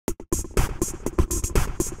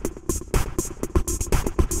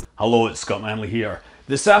Hello, it's Scott Manley here.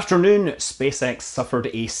 This afternoon, SpaceX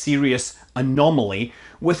suffered a serious anomaly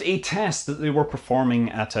with a test that they were performing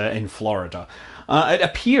in Florida. It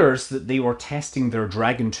appears that they were testing their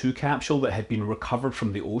Dragon 2 capsule that had been recovered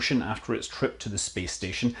from the ocean after its trip to the space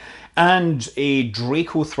station, and a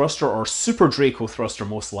Draco thruster, or Super Draco thruster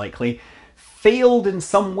most likely, failed in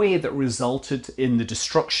some way that resulted in the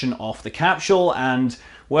destruction of the capsule and,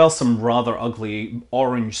 well, some rather ugly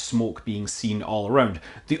orange smoke being seen all around.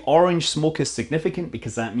 The orange smoke is significant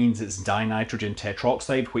because that means it's dinitrogen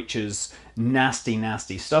tetroxide, which is nasty,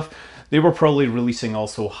 nasty stuff. They were probably releasing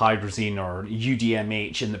also hydrazine or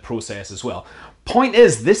UDMH in the process as well. Point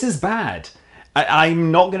is, this is bad.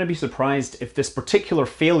 I'm not going to be surprised if this particular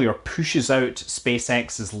failure pushes out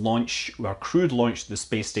SpaceX's launch, or crewed launch to the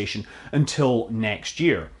space station, until next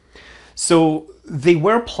year. So they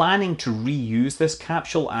were planning to reuse this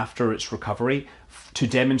capsule after its recovery to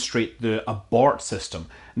demonstrate the abort system.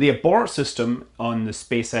 The abort system on the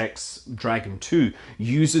SpaceX Dragon 2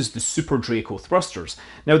 uses the Super Draco thrusters.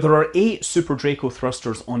 Now, there are 8 Super Draco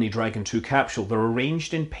thrusters on a Dragon 2 capsule. They're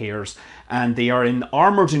arranged in pairs and they are in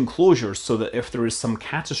armored enclosures so that if there is some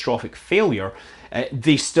catastrophic failure,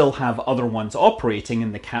 they still have other ones operating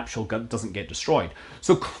and the capsule doesn't get destroyed.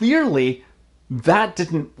 So clearly, that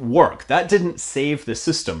didn't work. That didn't save the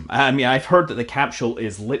system. I mean, I've heard that the capsule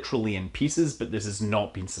is literally in pieces, but this has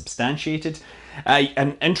not been substantiated.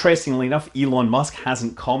 And interestingly enough, Elon Musk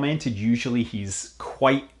hasn't commented. Usually he's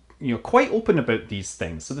quite open about these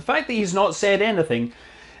things. So the fact that he's not said anything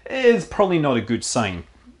is probably not a good sign.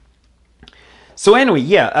 So anyway,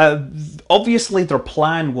 yeah, obviously their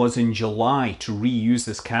plan was in July to reuse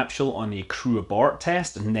this capsule on a crew abort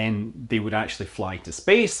test, and then they would actually fly to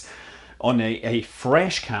space on a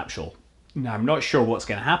fresh capsule. Now, I'm not sure what's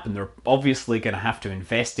going to happen. They're obviously going to have to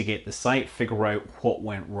investigate the site, figure out what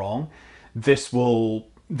went wrong. This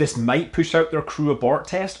might push out their crew abort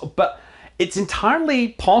test, but it's entirely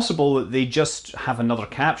possible that they just have another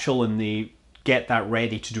capsule and they get that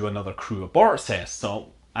ready to do another crew abort test.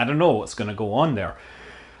 So I don't know what's going to go on there.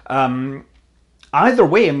 Either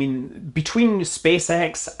way, I mean, between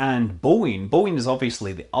SpaceX and Boeing is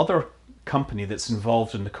obviously the other company that's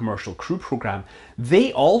involved in the commercial crew program.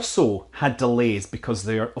 They also had delays because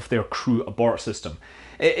of their crew abort system.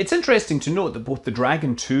 It's interesting to note that both the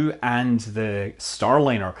Dragon 2 and the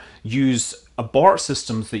Starliner use abort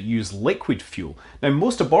systems that use liquid fuel. Now,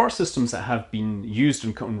 most abort systems that have been used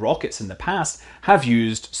on rockets in the past have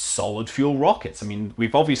used solid fuel rockets. I mean,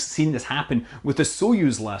 we've obviously seen this happen with the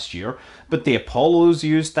Soyuz last year, but the Apollos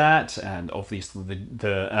used that, and obviously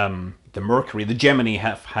the Mercury, the Gemini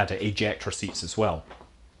have had ejector seats as well.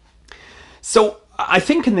 So I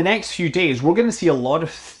think in the next few days, we're going to see a lot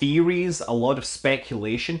of theories, a lot of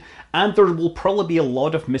speculation, and there will probably be a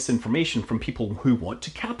lot of misinformation from people who want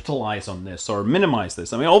to capitalize on this or minimize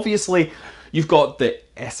this. I mean, obviously, you've got the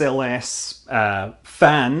SLS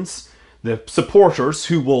fans, the supporters,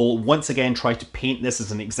 who will once again try to paint this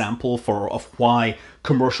as an example of why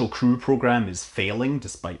commercial crew program is failing,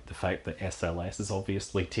 despite the fact that SLS is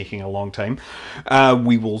obviously taking a long time.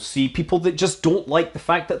 We will see people that just don't like the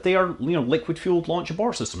fact that they are, liquid fueled launch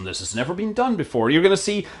abort system. This has never been done before. You're going to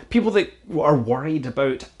see people that are worried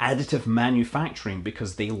about additive manufacturing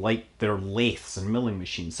because they like their lathes and milling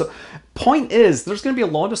machines. So, point is, there's going to be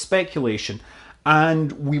a lot of speculation,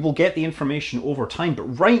 and we will get the information over time.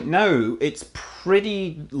 But right now, it's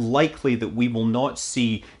pretty likely that we will not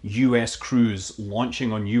see US crews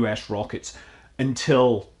launching on US rockets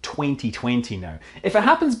until 2020 now. If it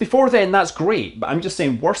happens before then, that's great. But I'm just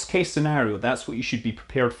saying, worst case scenario, that's what you should be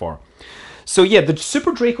prepared for. So yeah, the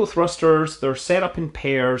Super Draco thrusters, they're set up in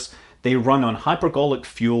pairs. They run on hypergolic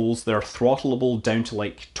fuels. They're throttleable down to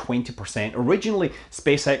like 20%. Originally,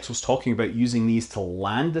 SpaceX was talking about using these to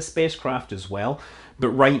land the spacecraft as well, but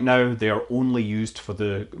right now they are only used for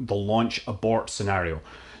the launch abort scenario.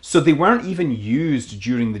 So they weren't even used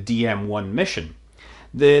during the DM-1 mission.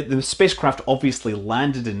 The spacecraft obviously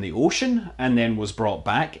landed in the ocean and then was brought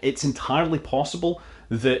back. It's entirely possible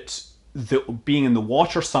that being in the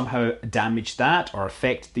water somehow damaged that or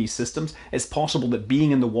affected these systems. It's possible that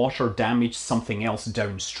being in the water damaged something else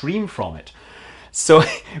downstream from it. So,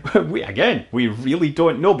 we really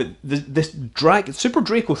don't know. But this Super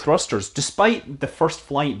Draco thrusters, despite the first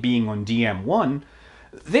flight being on DM-1,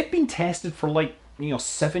 they've been tested for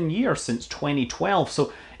 7 years, since 2012.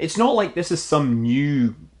 So it's not like this is some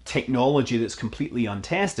new technology that's completely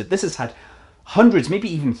untested. This has had hundreds, maybe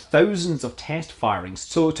even thousands of test firings.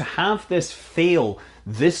 So to have this fail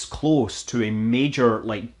this close to a major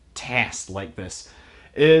test like this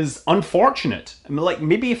is unfortunate. I mean, like,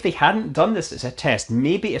 maybe if they hadn't done this as a test,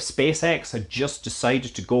 maybe if SpaceX had just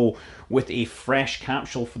decided to go with a fresh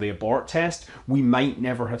capsule for the abort test, we might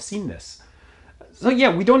never have seen this. So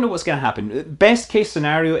yeah, we don't know what's going to happen. Best case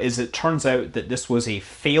scenario is it turns out that this was a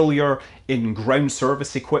failure in ground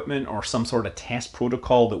service equipment or some sort of test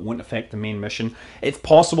protocol that won't affect the main mission. It's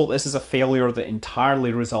possible this is a failure that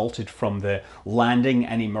entirely resulted from the landing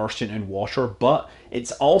and immersion in water, but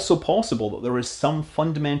it's also possible that there is some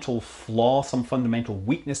fundamental flaw, some fundamental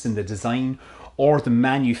weakness in the design or the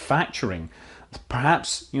manufacturing.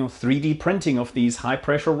 Perhaps, 3D printing of these high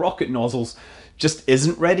pressure rocket nozzles just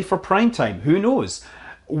isn't ready for prime time. Who knows?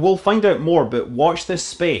 We'll find out more, but watch this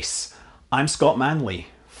space. I'm Scott Manley.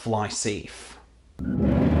 Fly safe.